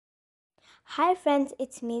Hi friends,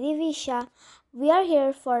 it's me Diveesha. We are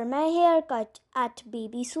here for my haircut at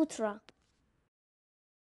Babysutra.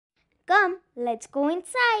 Come, let's go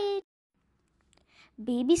inside.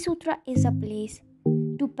 Babysutra is a place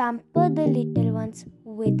to pamper the little ones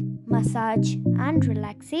with massage and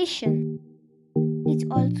relaxation. It's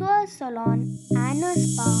also a salon and a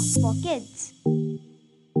spa for kids.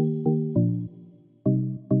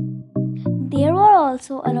 There were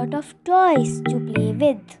also a lot of toys to play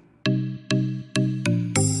with.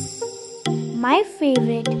 My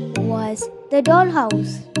favorite was the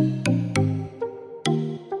dollhouse.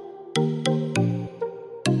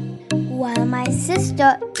 While my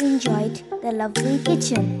sister enjoyed the lovely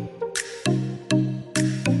kitchen.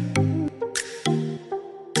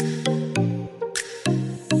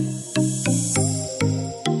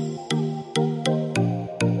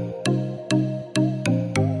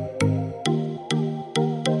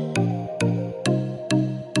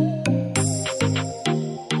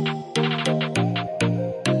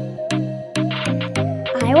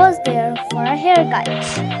 I was there for a haircut.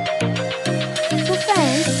 So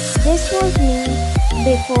friends, this was me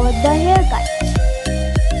before the haircut.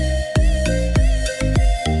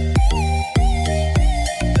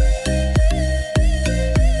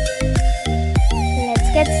 Let's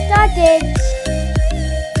get started.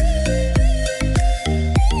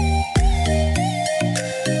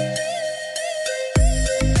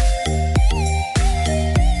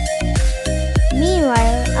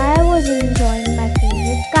 Meanwhile, I was enjoying my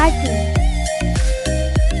favorite cartoon.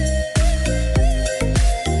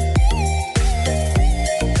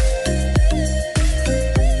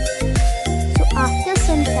 So after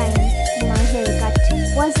some time, my haircut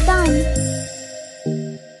was done.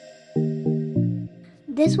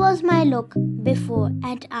 This was my look before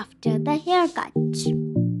and after the haircut.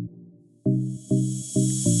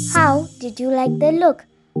 How did you like the look?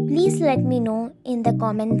 Please let me know in the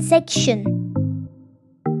comment section.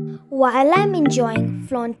 While I'm enjoying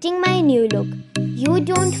flaunting my new look, you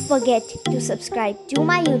don't forget to subscribe to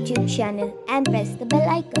my YouTube channel and press the bell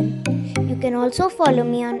icon. You can also follow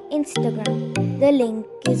me on Instagram. The link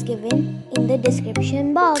is given in the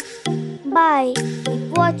description box. Bye.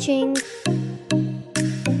 Keep watching.